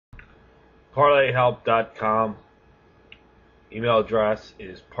ParlayHelp.com. Email address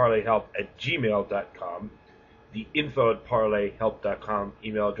is parlayhelp@gmail.com. The info at parlayhelp.com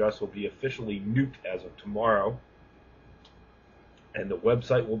email address will be officially nuked as of tomorrow. And the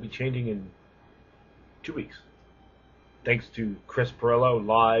website will be changing in 2 weeks. Thanks to Chris Perillo,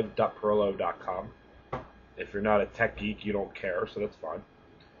 live.perillo.com. If you're not a tech geek, you don't care, so that's fine.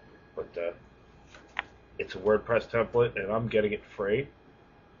 But it's a WordPress template, and I'm getting it free.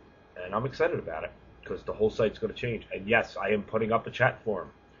 And I'm excited about it, because the whole site's going to change. And yes, I am putting up a chat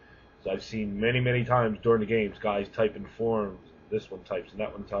forum. So I've seen many, many times during the games, guys type in forums. This one types and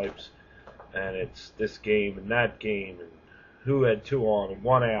that one types. And it's this game and that game, and who had two on and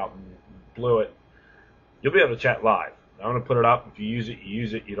one out and blew it. You'll be able to chat live. I'm going to put it up. If you use it, you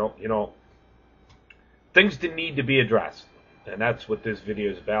use it. You don't. Things that need to be addressed. And that's what this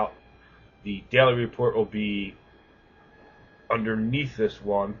video is about. The daily report will be underneath this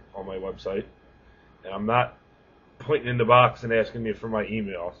one on my website. And I'm not pointing in the box and asking you for my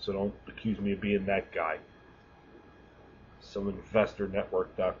email, so don't accuse me of being that guy.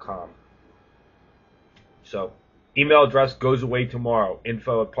 SomeinvestorNetwork.com. So, email address goes away tomorrow.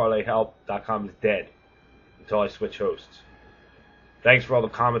 Info at ParlayHelp.com is dead until I switch hosts. Thanks for all the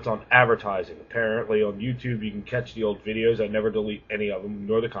comments on advertising. Apparently on YouTube you can catch the old videos. I never delete any of them,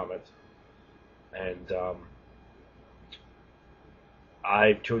 nor the comments. And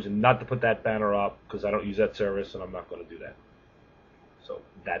I've chosen not to put that banner up because I don't use that service, and I'm not going to do that. So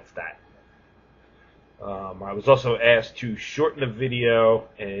that's that. I was also asked to shorten the video,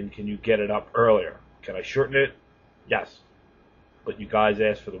 and can you get it up earlier? Can I shorten it? Yes. But you guys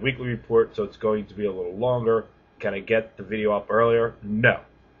asked for the weekly report, so it's going to be a little longer. Can I get the video up earlier? No.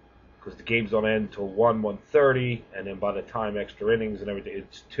 Because the games don't end until 1:30, and then by the time extra innings and everything,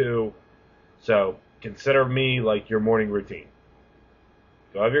 it's 2. So consider me like your morning routine.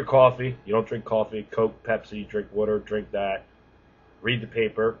 Go have your coffee. You don't drink coffee, Coke, Pepsi, drink water, drink that. Read the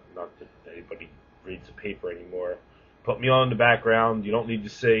paper. Not that anybody reads the paper anymore. Put me on in the background. You don't need to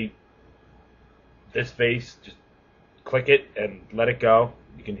see this face. Just click it and let it go.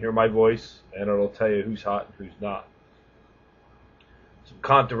 You can hear my voice, and it'll tell you who's hot and who's not. Some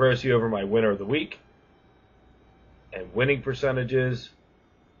controversy over my winner of the week and winning percentages.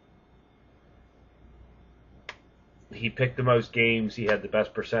 He picked the most games. He had the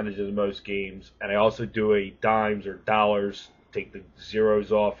best percentage of the most games. And I also do a dimes or dollars. Take the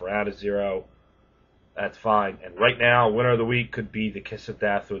zeros off or add a zero. That's fine. And right now, winner of the week could be the kiss of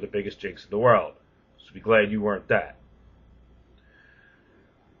death or the biggest jinx in the world. So be glad you weren't that.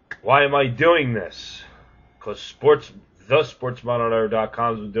 Why am I doing this? Because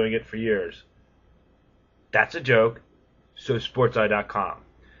thesportsmonitor.com has been doing it for years. That's a joke. So sportseye.com.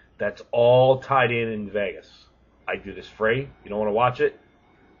 That's all tied in Vegas. I do this free. You don't want to watch it?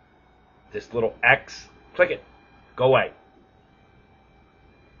 This little X, click it. Go away.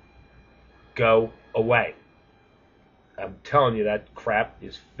 Go away. I'm telling you, that crap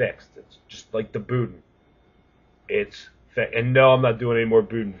is fixed. It's just like the Booten. It's fixed. And no, I'm not doing any more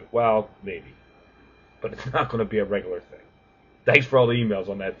Booten. Well, maybe. But it's not going to be a regular thing. Thanks for all the emails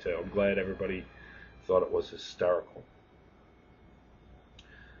on that, too. I'm glad everybody thought it was hysterical.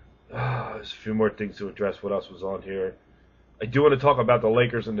 There's a few more things to address. What else was on here? I do want to talk about the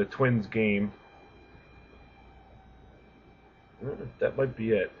Lakers and the Twins game. That might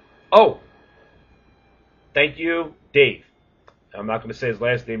be it. Oh! Thank you, Dave. I'm not going to say his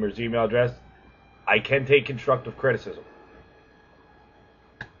last name or his email address. I can take constructive criticism.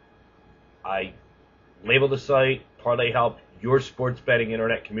 I label the site ParlayHelp, your sports betting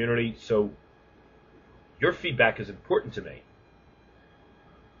internet community, so your feedback is important to me.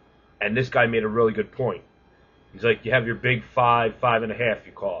 And this guy made a really good point. He's like, you have your big 5.5,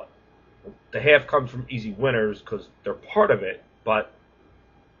 you call it. The half comes from easy winners because they're part of it, but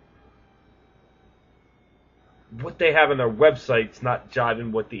what they have on their website's not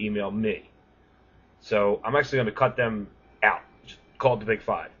jiving what they email me. So I'm actually going to cut them out. Just call it the big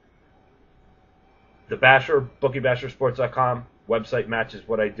 5. The Basher, BookieBasherSports.com, website matches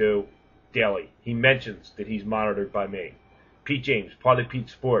what I do daily. He mentions that he's monitored by me. Pete James,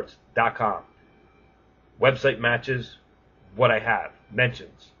 ParlayPeteSports.com. Website matches what I have.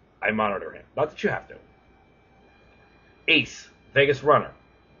 Mentions. I monitor him. Not that you have to. Ace, Vegas Runner.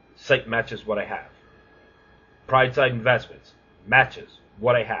 Site matches what I have. Prideside Investments. Matches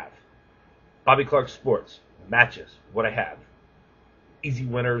what I have. Bobby Clark Sports. Matches what I have. Easy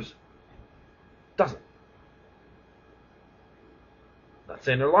Winners. Doesn't. Not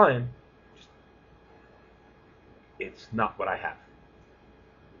saying they're lying. It's not what I have.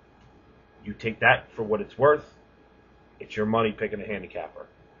 You take that for what it's worth. It's your money picking a handicapper.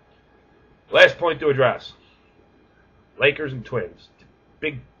 Last point to address. Lakers and Twins.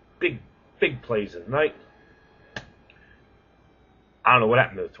 Big, big, big plays tonight. I don't know what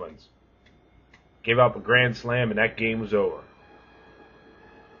happened to the Twins. Gave up a grand slam and that game was over.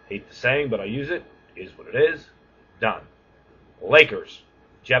 Hate the saying, but I use it. It is what it is. Done. Lakers.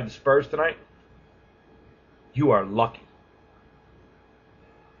 Did you have the Spurs tonight? You are lucky.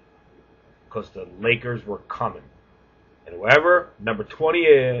 Because the Lakers were coming. And whoever, number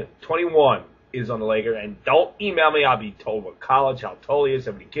 21 is on the Lakers, and don't email me, I'll be told what college, how tall he is,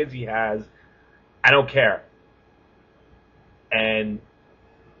 how many kids he has. I don't care. And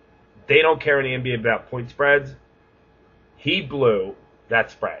they don't care in the NBA about point spreads. He blew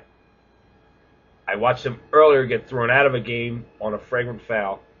that spread. I watched him earlier get thrown out of a game on a flagrant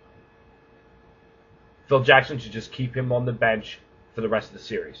foul. Phil Jackson should just keep him on the bench for the rest of the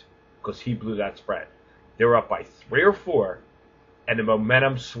series because he blew that spread. They were up by 3 or 4, and the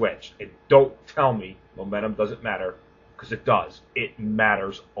momentum switched. And don't tell me momentum doesn't matter, because it does. It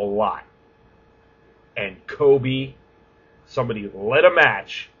matters a lot. And Kobe, somebody lit a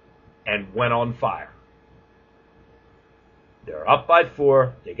match and went on fire. They're up by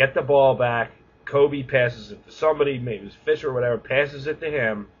 4. They get the ball back. Kobe passes it to somebody, maybe it was Fisher or whatever, passes it to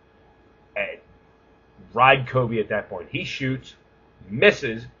him, and ride Kobe at that point. He shoots,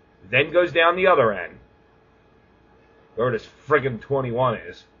 misses, then goes down the other end, where this friggin' 21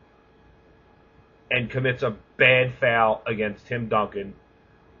 is, and commits a bad foul against Tim Duncan.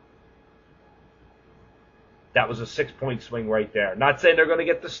 That was a 6-point swing right there. Not saying they're going to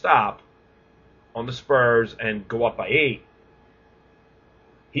get the stop on the Spurs and go up by 8.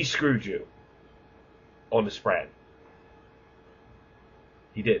 He screwed you on the spread.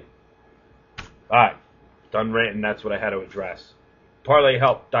 He did. All right. Done ranting. That's what I had to address.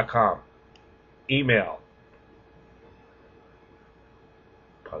 ParlayHelp.com. Email.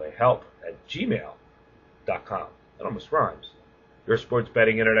 ParlayHelp@gmail.com. That almost rhymes. Your sports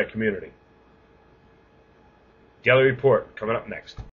betting internet community. Daily Report coming up next.